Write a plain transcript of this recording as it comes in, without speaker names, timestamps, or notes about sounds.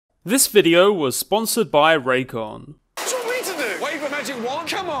This video was sponsored by Raycon. What do you want me to do? Wave a magic wand?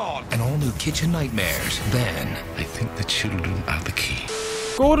 Come on! And all new kitchen nightmares. Then, I think the children are the key.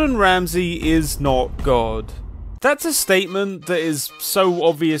 Gordon Ramsay is not God. That's a statement that is so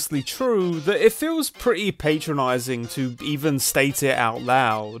obviously true that it feels pretty patronizing to even state it out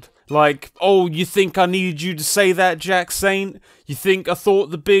loud. Like, oh, you think I needed you to say that, Jack Saint? You think I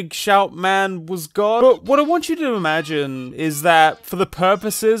thought the big shout man was God? But what I want you to imagine is that for the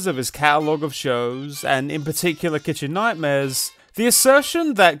purposes of his catalogue of shows, and in particular Kitchen Nightmares, the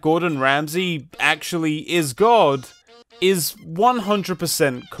assertion that Gordon Ramsay actually is God is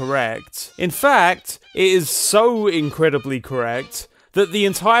 100% correct. In fact, it is so incredibly correct that the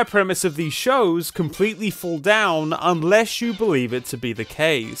entire premise of these shows completely fall down unless you believe it to be the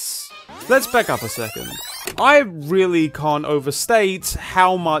case. Let's back up a second. I really can't overstate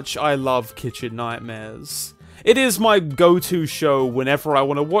how much I love Kitchen Nightmares. It is my go-to show whenever I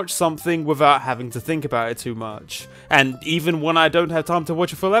want to watch something without having to think about it too much. And even when I don't have time to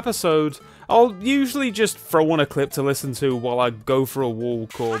watch a full episode, I'll usually just throw on a clip to listen to while I go for a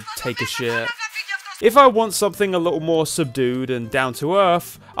walk or take a shit. If I want something a little more subdued and down to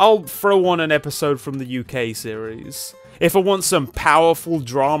earth, I'll throw on an episode from the UK series. If I want some powerful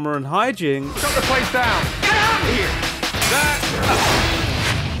drama and hijinks, Shut the place down! Get out of here!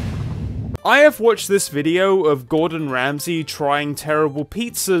 I have watched this video of Gordon Ramsay trying terrible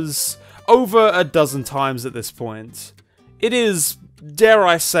pizzas over a dozen times at this point. It is, dare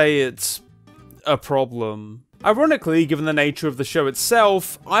I say it, a problem. Ironically, given the nature of the show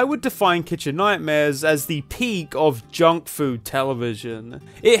itself, I would define Kitchen Nightmares as the peak of junk food television.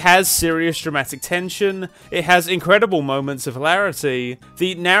 It has serious dramatic tension, it has incredible moments of hilarity,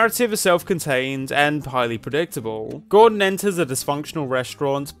 the narrative is self-contained and highly predictable. Gordon enters a dysfunctional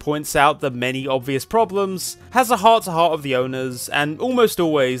restaurant, points out the many obvious problems, has a heart-to-heart of the owners, and almost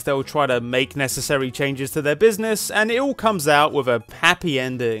always they'll try to make necessary changes to their business, and it all comes out with a happy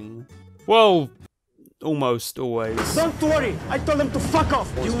ending. Well, almost always. Don't worry, I told them to fuck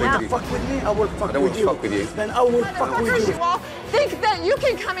off. You wanna fuck with me? I will fuck with you. Then I will fuck with you. You all think that you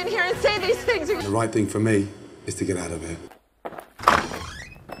can come in here and say these things. The right thing for me is to get out of here.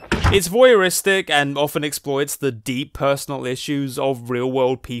 It's voyeuristic and often exploits the deep personal issues of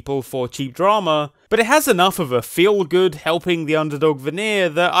real-world people for cheap drama, but it has enough of a feel-good, helping the underdog veneer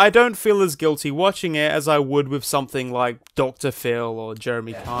that I don't feel as guilty watching it as I would with something like Dr. Phil or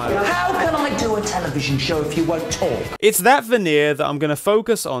Jeremy Kyle. How can I do a television show if you won't talk? It's that veneer that I'm going to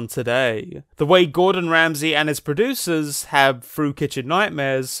focus on today. The way Gordon Ramsay and his producers have, through Kitchen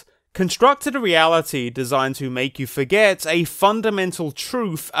Nightmares, constructed a reality designed to make you forget a fundamental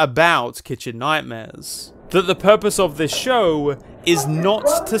truth about Kitchen Nightmares. That the purpose of this show is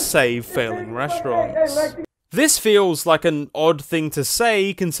not to save failing restaurants. This feels like an odd thing to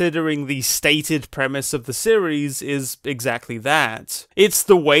say considering the stated premise of the series is exactly that. It's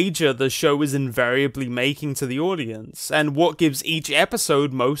the wager the show is invariably making to the audience, and what gives each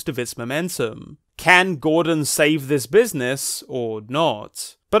episode most of its momentum. Can Gordon save this business, or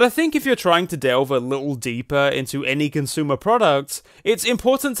not? But I think if you're trying to delve a little deeper into any consumer product, it's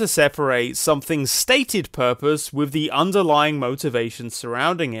important to separate something's stated purpose with the underlying motivations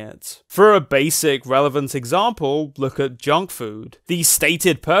surrounding it. For a basic, relevant example, look at junk food. The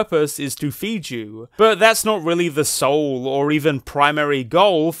stated purpose is to feed you, but that's not really the sole or even primary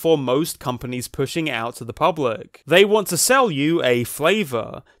goal for most companies pushing out to the public. They want to sell you a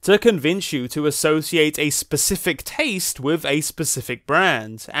flavor, to convince you to associate a specific taste with a specific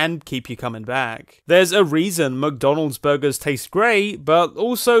brand, and keep you coming back. There's a reason McDonald's burgers taste great, but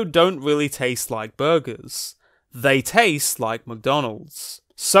also don't really taste like burgers. They taste like McDonald's.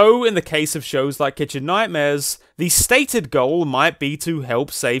 So, in the case of shows like Kitchen Nightmares, the stated goal might be to help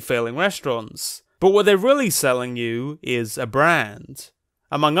save failing restaurants. But what they're really selling you is a brand.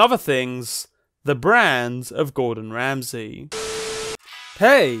 Among other things, the brand of Gordon Ramsay.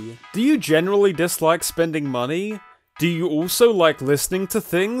 Hey, do you generally dislike spending money? Do you also like listening to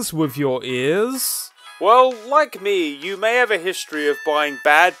things with your ears? Well, like me, you may have a history of buying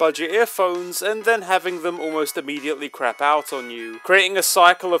bad budget earphones and then having them almost immediately crap out on you, creating a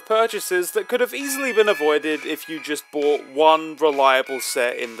cycle of purchases that could have easily been avoided if you just bought one reliable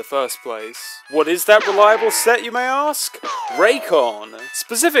set in the first place. What is that reliable set, you may ask? Raycon.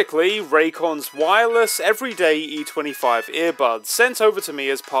 Specifically, Raycon's wireless everyday E25 earbuds sent over to me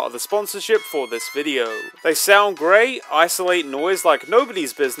as part of the sponsorship for this video. They sound great, isolate noise like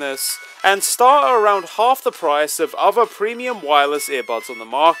nobody's business, and start around half the price of other premium wireless earbuds on the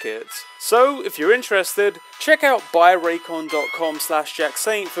market. So, if you're interested, check out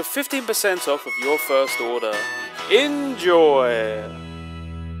buyraycon.com/jacksaint for 15% off of your first order. Enjoy!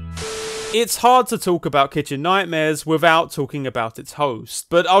 It's hard to talk about Kitchen Nightmares without talking about its host,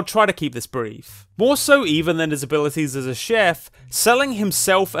 but I'll try to keep this brief. More so even than his abilities as a chef, selling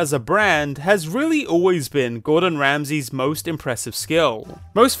himself as a brand has really always been Gordon Ramsay's most impressive skill.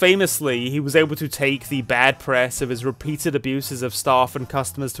 Most famously, he was able to take the bad press of his repeated abuses of staff and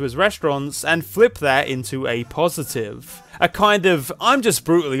customers to his restaurants and flip that into a positive. A kind of, I'm just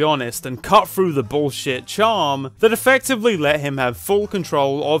brutally honest and cut through the bullshit charm that effectively let him have full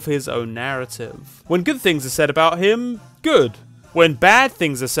control of his own narrative. When good things are said about him, good. When bad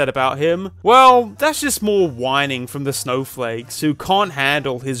things are said about him, well, that's just more whining from the snowflakes who can't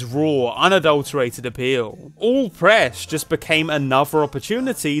handle his raw, unadulterated appeal. All press just became another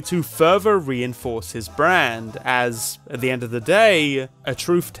opportunity to further reinforce his brand as, at the end of the day, a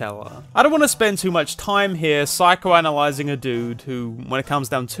truth teller. I don't want to spend too much time here psychoanalyzing a dude who, when it comes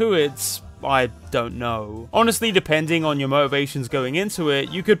down to it, I don't know. Honestly, depending on your motivations going into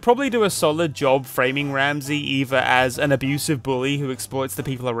it, you could probably do a solid job framing Ramsay either as an abusive bully who exploits the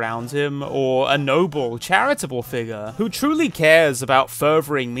people around him, or a noble, charitable figure who truly cares about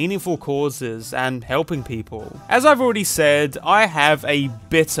furthering meaningful causes and helping people. As I've already said, I have a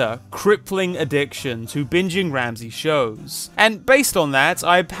bitter, crippling addiction to binging Ramsay shows, and based on that,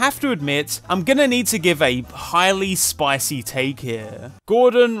 I have to admit, I'm gonna need to give a highly spicy take here.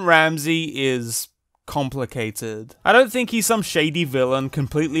 Gordon Ramsay is complicated. I don't think he's some shady villain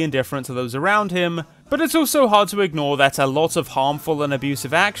completely indifferent to those around him, but it's also hard to ignore that a lot of harmful and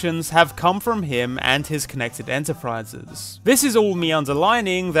abusive actions have come from him and his connected enterprises. This is all me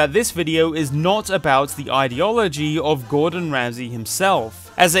underlining that this video is not about the ideology of Gordon Ramsay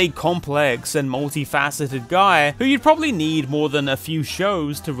himself, as a complex and multifaceted guy who you'd probably need more than a few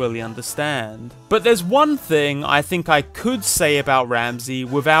shows to really understand. But there's one thing I think I could say about Ramsay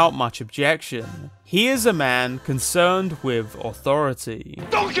without much objection. He is a man concerned with authority.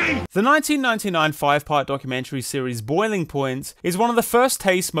 Donkey! The 1999 5-part documentary series Boiling Point is one of the first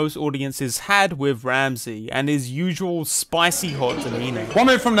tastes most audiences had with Ramsay and his usual spicy hot demeanour. 1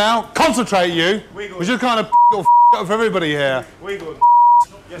 minute from now, concentrate you. We're just kind of up for everybody here.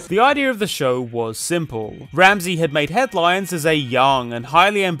 The idea of the show was simple. Ramsay had made headlines as a young and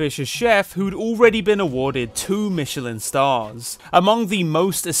highly ambitious chef who'd already been awarded 2 Michelin stars, among the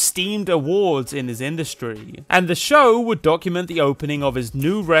most esteemed awards in his industry. And the show would document the opening of his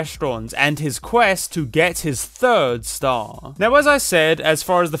new restaurant and his quest to get his 3rd star. Now, as I said, as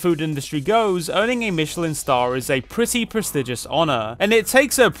far as the food industry goes, earning a Michelin star is a pretty prestigious honor, and it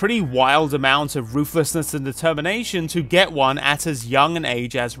takes a pretty wild amount of ruthlessness and determination to get one at as young an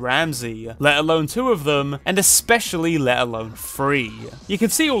age as Ramsay, let alone 2 of them, and especially let alone 3. You can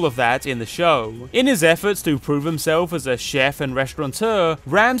see all of that in the show. In his efforts to prove himself as a chef and restaurateur,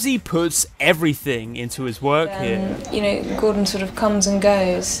 Ramsay puts everything into his work here. You know, Gordon sort of comes and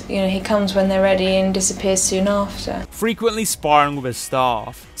goes. You know, he comes when they're ready and disappears soon after. Frequently sparring with his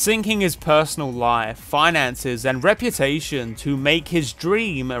staff, sinking his personal life, finances, and reputation to make his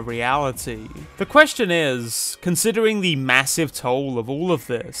dream a reality. The question is, considering the massive toll of all of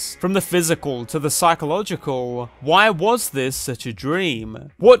this, from the physical to the psychological, why was this such a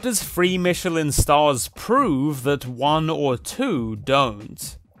dream? What does 3 Michelin stars prove that 1 or 2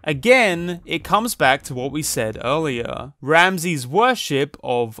 don't? Again, it comes back to what we said earlier, Ramsay's worship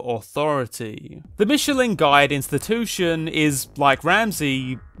of authority. The Michelin Guide institution is, like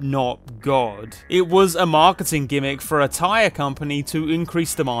Ramsay, not God. It was a marketing gimmick for a tyre company to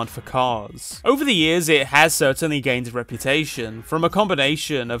increase demand for cars. Over the years, it has certainly gained a reputation, from a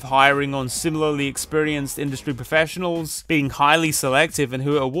combination of hiring on similarly experienced industry professionals, being highly selective in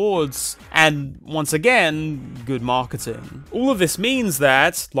who it awards, and, once again, good marketing. All of this means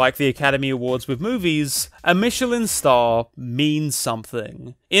that, like the Academy Awards with movies, a Michelin star means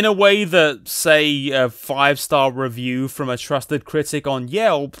something. In a way that, say, a 5-star review from a trusted critic on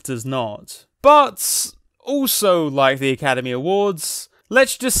Yelp does not. But, also like the Academy Awards,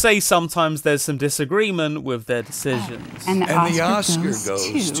 let's just say sometimes there's some disagreement with their decisions. And the Oscar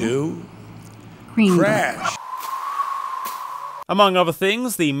goes to Crash. Among other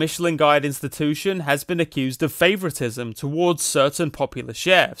things, the Michelin Guide institution has been accused of favoritism towards certain popular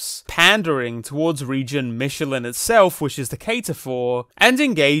chefs, pandering towards region Michelin itself wishes to cater for, and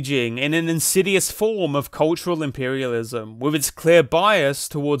engaging in an insidious form of cultural imperialism with its clear bias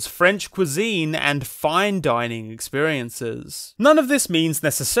towards French cuisine and fine dining experiences. None of this means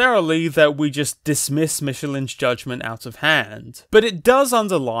necessarily that we just dismiss Michelin's judgment out of hand, but it does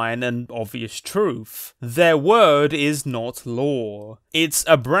underline an obvious truth. Their word is not law. It's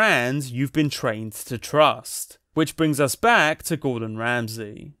a brand you've been trained to trust. Which brings us back to Gordon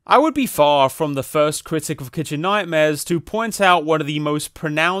Ramsay. I would be far from the first critic of Kitchen Nightmares to point out one of the most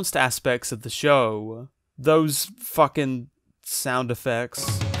pronounced aspects of the show. Those fucking sound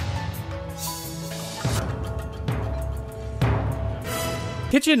effects.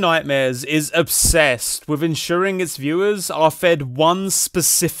 Kitchen Nightmares is obsessed with ensuring its viewers are fed one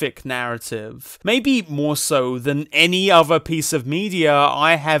specific narrative, maybe more so than any other piece of media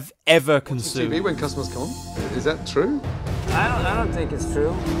I have ever consumed. TV when customers come? Is that true? I don't think it's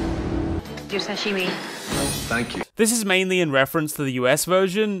true. Your sashimi. Thank you. This is mainly in reference to the US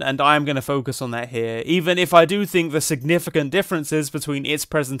version, and I am going to focus on that here, even if I do think the significant differences between its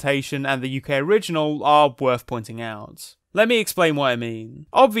presentation and the UK original are worth pointing out. Let me explain what I mean.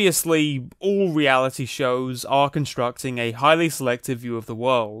 Obviously, all reality shows are constructing a highly selective view of the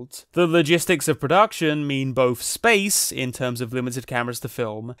world. The logistics of production mean both space, in terms of limited cameras to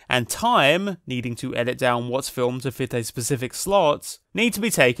film, and time, needing to edit down what's filmed to fit a specific slot, need to be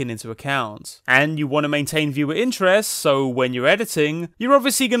taken into account. And you want to maintain viewer interest, so when you're editing, you're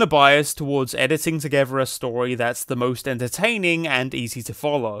obviously going to bias towards editing together a story that's the most entertaining and easy to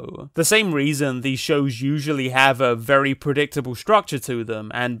follow. The same reason these shows usually have a very predictable structure to them,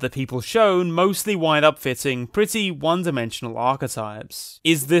 and the people shown mostly wind up fitting pretty one-dimensional archetypes.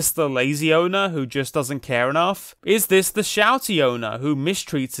 Is this the lazy owner who just doesn't care enough? Is this the shouty owner who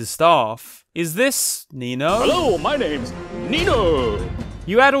mistreats his staff? Is this Nino? Hello, my name's Nino!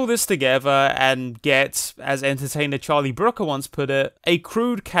 You add all this together and get, as entertainer Charlie Brooker once put it, a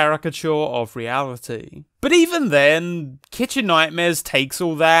crude caricature of reality. But even then, Kitchen Nightmares takes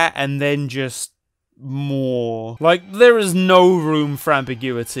all that and then just more. Like, there is no room for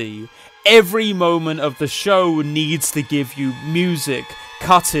ambiguity. Every moment of the show needs to give you music,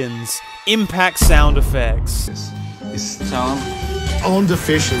 cut-ins, impact sound effects. It's own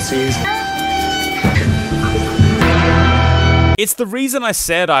deficiencies. It's the reason I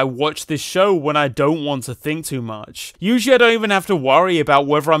said I watch this show when I don't want to think too much. Usually I don't even have to worry about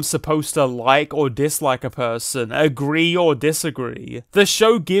whether I'm supposed to like or dislike a person, agree or disagree. The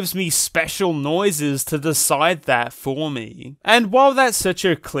show gives me special noises to decide that for me. And while that's such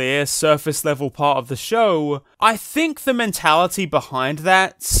a clear, surface level part of the show, I think the mentality behind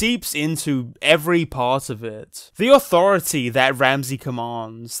that seeps into every part of it. The authority that Ramsay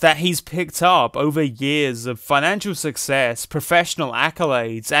commands, that he's picked up over years of financial success, professional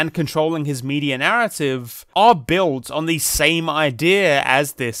accolades, and controlling his media narrative, are built on the same idea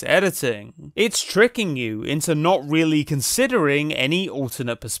as this editing. It's tricking you into not really considering any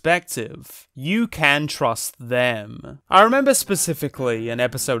alternate perspective. You can trust them. I remember specifically an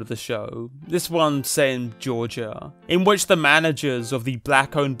episode of the show, this one set in Georgia, in which the managers of the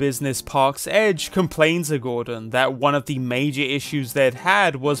black-owned business Park's Edge complained to Gordon that one of the major issues they'd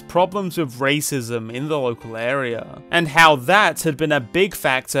had was problems with racism in the local area, and how that had been a big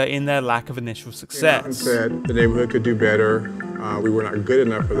factor in their lack of initial success. And said the neighborhood could do better, we were not good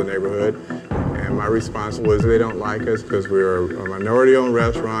enough for the neighborhood, and my response was they don't like us because we're a minority-owned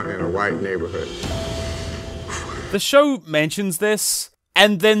restaurant in a white neighborhood. The show mentions this,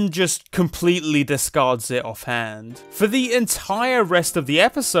 and then just completely discards it offhand. For the entire rest of the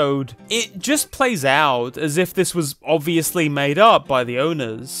episode, it just plays out as if this was obviously made up by the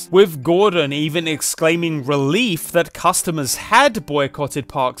owners, with Gordon even exclaiming relief that customers had boycotted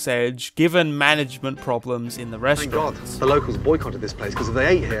Park's Edge given management problems in the restaurant. Thank God the locals boycotted this place, because if they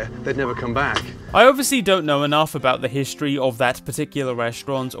ate here, they'd never come back. I obviously don't know enough about the history of that particular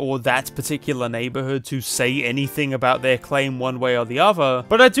restaurant or that particular neighborhood to say anything about their claim one way or the other,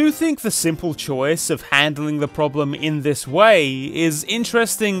 but I do think the simple choice of handling the problem in this way is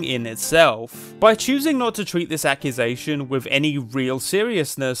interesting in itself. By choosing not to treat this accusation with any real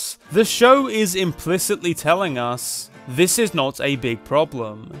seriousness, the show is implicitly telling us this is not a big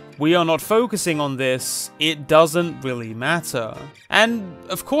problem. We are not focusing on this, it doesn't really matter. And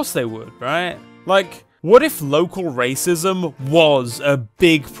of course they would, right? Like, what if local racism was a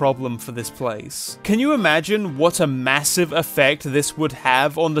big problem for this place? Can you imagine what a massive effect this would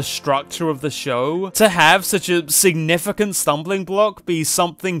have on the structure of the show? To have such a significant stumbling block be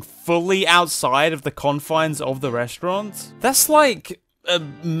something fully outside of the confines of the restaurant? That's like a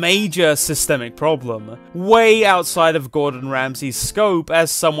major systemic problem, way outside of Gordon Ramsay's scope as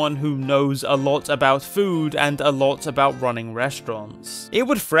someone who knows a lot about food and a lot about running restaurants. It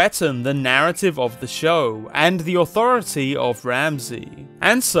would threaten the narrative of the show and the authority of Ramsay.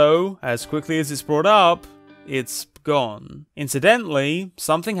 And so, as quickly as it's brought up, it's gone. Incidentally,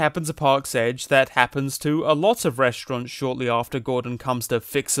 something happens at Park's Edge that happens to a lot of restaurants shortly after Gordon comes to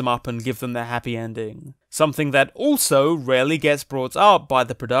fix them up and give them their happy ending. Something that also rarely gets brought up by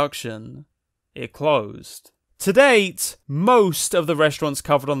the production. It closed. To date, most of the restaurants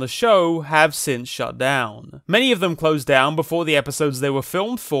covered on the show have since shut down. Many of them closed down before the episodes they were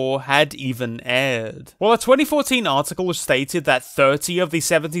filmed for had even aired. While a 2014 article stated that 30 of the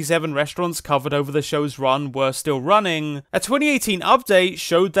 77 restaurants covered over the show's run were still running, a 2018 update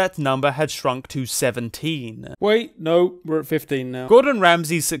showed that number had shrunk to 17. Wait, no, we're at 15 now. Gordon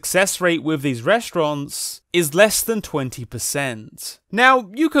Ramsay's success rate with these restaurants is less than 20%. Now,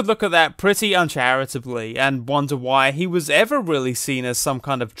 you could look at that pretty uncharitably and wonder why he was ever really seen as some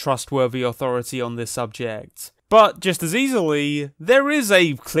kind of trustworthy authority on this subject. But just as easily, there is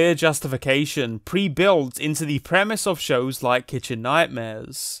a clear justification pre-built into the premise of shows like Kitchen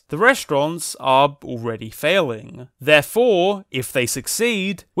Nightmares. The restaurants are already failing. Therefore, if they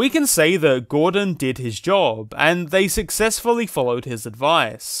succeed, we can say that Gordon did his job and they successfully followed his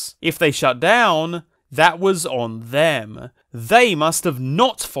advice. If they shut down, that was on them. They must have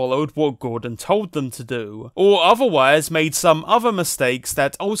not followed what Gordon told them to do, or otherwise made some other mistakes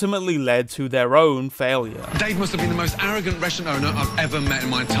that ultimately led to their own failure. Dave must have been the most arrogant restaurant owner I've ever met in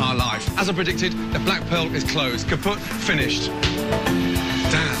my entire life. As I predicted, the Black Pearl is closed. Kaput, finished.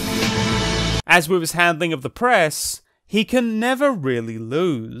 Damn. As with his handling of the press, he can never really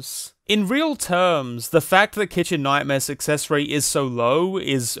lose. In real terms, the fact that Kitchen Nightmare's success rate is so low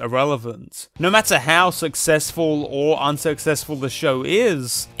is irrelevant. No matter how successful or unsuccessful the show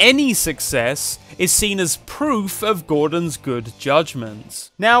is, any success is seen as proof of Gordon's good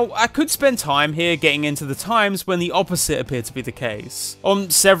judgment. Now, I could spend time here getting into the times when the opposite appeared to be the case. On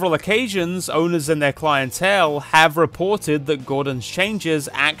several occasions, owners and their clientele have reported that Gordon's changes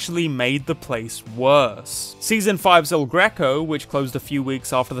actually made the place worse. Season 5's El Greco, which closed a few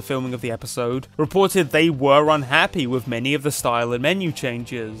weeks after the filming of the episode, reported they were unhappy with many of the style and menu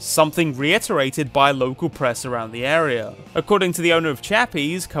changes, something reiterated by local press around the area. According to the owner of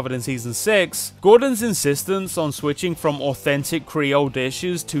Chappie's, covered in Season 6, Gordon's insistence on switching from authentic Creole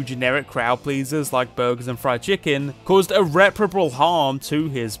dishes to generic crowd pleasers like burgers and fried chicken caused irreparable harm to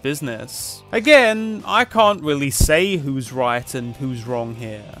his business. Again, I can't really say who's right and who's wrong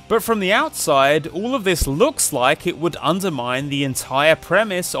here, but from the outside, all of this looks like it would undermine the entire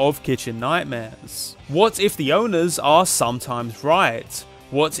premise of Kitchen Nightmares. What if the owners are sometimes right?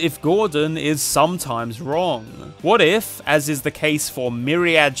 What if Gordon is sometimes wrong? What if, as is the case for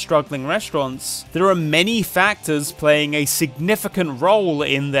myriad struggling restaurants, there are many factors playing a significant role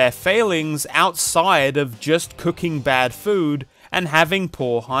in their failings outside of just cooking bad food and having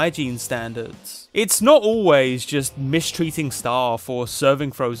poor hygiene standards? It's not always just mistreating staff or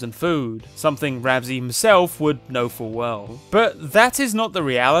serving frozen food, something Ramsay himself would know full well. But that is not the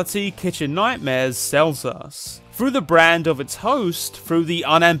reality Kitchen Nightmares sells us. Through the brand of its host, through the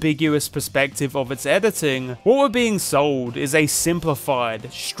unambiguous perspective of its editing, what we're being sold is a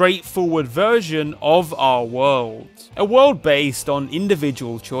simplified, straightforward version of our world. A world based on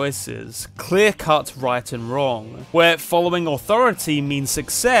individual choices, clear-cut right and wrong, where following authority means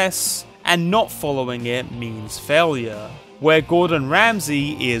success, and not following it means failure. Where Gordon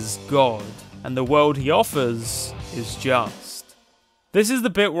Ramsay is God, and the world he offers is just. This is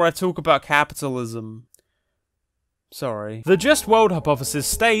the bit where I talk about capitalism. Sorry. The Just World hypothesis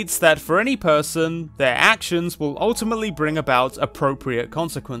states that for any person, their actions will ultimately bring about appropriate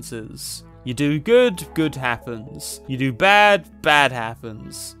consequences. You do good, good happens. You do bad, bad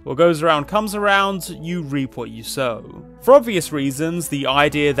happens. What goes around comes around, you reap what you sow. For obvious reasons, the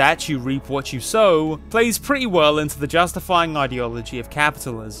idea that you reap what you sow plays pretty well into the justifying ideology of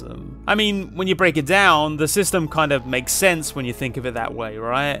capitalism. I mean, when you break it down, the system kind of makes sense when you think of it that way,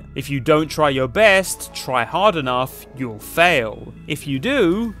 right? If you don't try your best, try hard enough, you'll fail. If you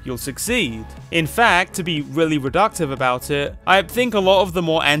do, you'll succeed. In fact, to be really reductive about it, I think a lot of the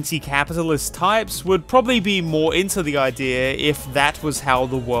more anti-capitalist types would probably be more into the idea if that was how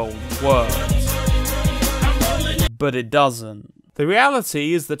the world worked. But it doesn't. The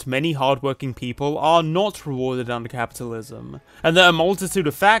reality is that many hardworking people are not rewarded under capitalism, and that a multitude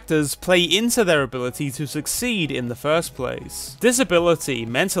of factors play into their ability to succeed in the first place. Disability,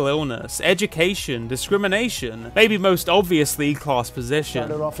 mental illness, education, discrimination, maybe most obviously class position.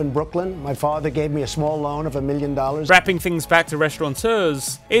 Started off in Brooklyn. My father gave me a small loan of $1 million. Wrapping things back to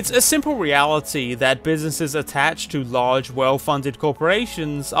restaurateurs, it's a simple reality that businesses attached to large, well-funded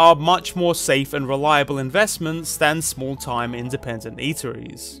corporations are much more safe and reliable investments than small-time independent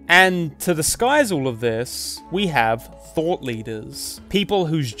eateries. And to disguise all of this, we have thought leaders. People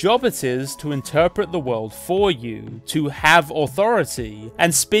whose job it is to interpret the world for you, to have authority,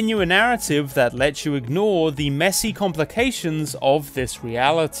 and spin you a narrative that lets you ignore the messy complications of this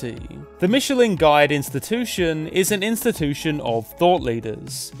reality. The Michelin Guide institution is an institution of thought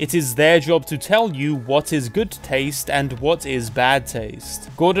leaders. It is their job to tell you what is good taste and what is bad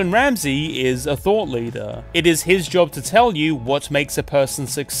taste. Gordon Ramsay is a thought leader. It is his job to tell you what makes a person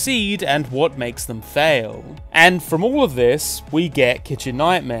succeed and what makes them fail. And from all of this, we get Kitchen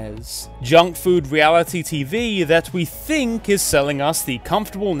Nightmares. Junk food reality TV that we think is selling us the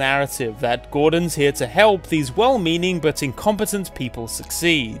comfortable narrative that Gordon's here to help these well-meaning but incompetent people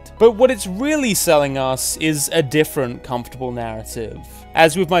succeed. But what it's really selling us is a different comfortable narrative.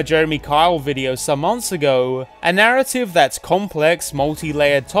 As with my Jeremy Kyle video some months ago, a narrative that's complex,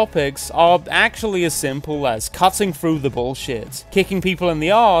 multi-layered topics are actually as simple as cutting through the bullshit, kicking people in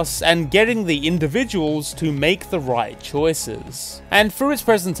the arse, and getting the individuals to make the right choices. And through its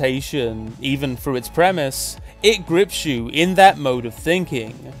presentation, even through its premise, it grips you in that mode of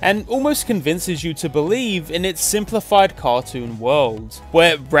thinking, and almost convinces you to believe in its simplified cartoon world,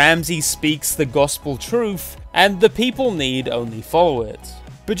 where Ramsay speaks the gospel truth, and the people need only follow it.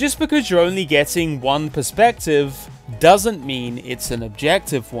 But just because you're only getting one perspective, doesn't mean it's an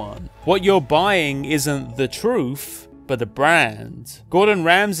objective one. What you're buying isn't the truth, but a brand. Gordon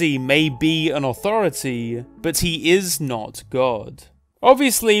Ramsay may be an authority, but he is not God.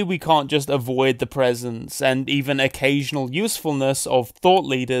 Obviously, we can't just avoid the presence and even occasional usefulness of thought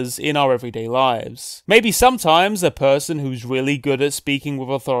leaders in our everyday lives. Maybe sometimes a person who's really good at speaking with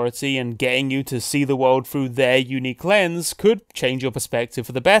authority and getting you to see the world through their unique lens could change your perspective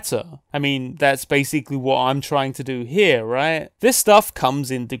for the better. I mean, that's basically what I'm trying to do here, right? This stuff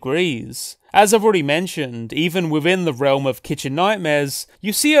comes in degrees. As I've already mentioned, even within the realm of Kitchen Nightmares,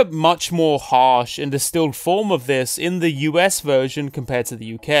 you see a much more harsh and distilled form of this in the US version compared to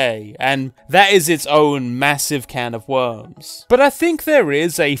the UK, and that is its own massive can of worms. But I think there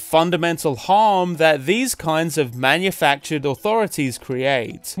is a fundamental harm that these kinds of manufactured authorities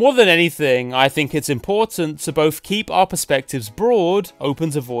create. More than anything, I think it's important to both keep our perspectives broad,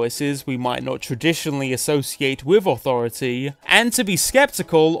 open to voices we might not traditionally associate with authority, and to be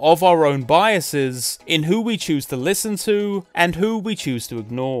skeptical of our own biases in who we choose to listen to and who we choose to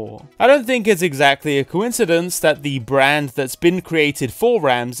ignore. I don't think it's exactly a coincidence that the brand that's been created for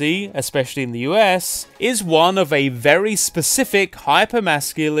Ramsay, especially in the US, is one of a very specific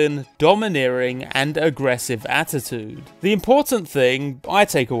hypermasculine, domineering, and aggressive attitude. The important thing I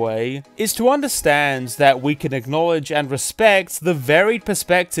take away is to understand that we can acknowledge and respect the varied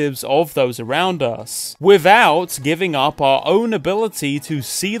perspectives of those around us, without giving up our own ability to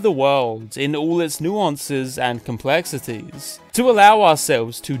see the world in all its nuances and complexities, to allow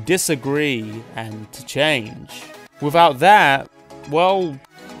ourselves to disagree and to change. Without that, well,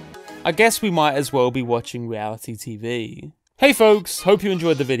 I guess we might as well be watching reality TV. Hey folks, hope you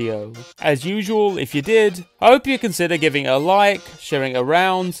enjoyed the video. As usual, if you did, I hope you consider giving it a like, sharing it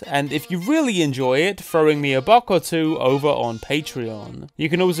around, and if you really enjoy it, throwing me a buck or two over on Patreon. You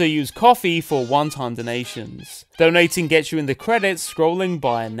can also use Coffee for one-time donations. Donating gets you in the credits scrolling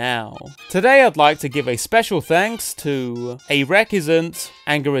by now. Today I'd like to give a special thanks to A Requisant,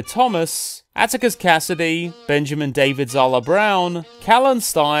 Angerid Thomas, Atticus Cassidy, Benjamin David Zala Brown, Callan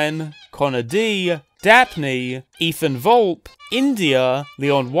Stein, Connor D, Daphne, Ethan Volpe, India,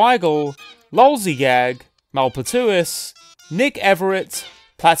 Leon Weigel, Lolzygag, Malpatuis, Nick Everett,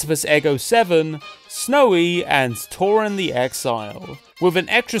 Platypus Ego 7, Snowy, and Torin the Exile. With an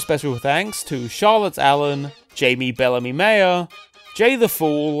extra special thanks to Charlotte Allen, Jamie Bellamy Mayer, Jay the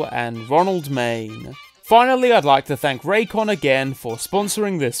Fool, and Ronald Main. Finally, I'd like to thank Raycon again for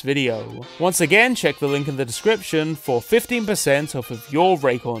sponsoring this video. Once again, check the link in the description for 15% off of your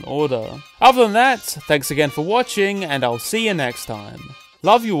Raycon order. Other than that, thanks again for watching, and I'll see you next time.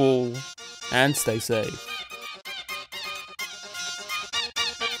 Love you all, and stay safe.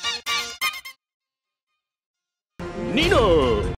 Nino!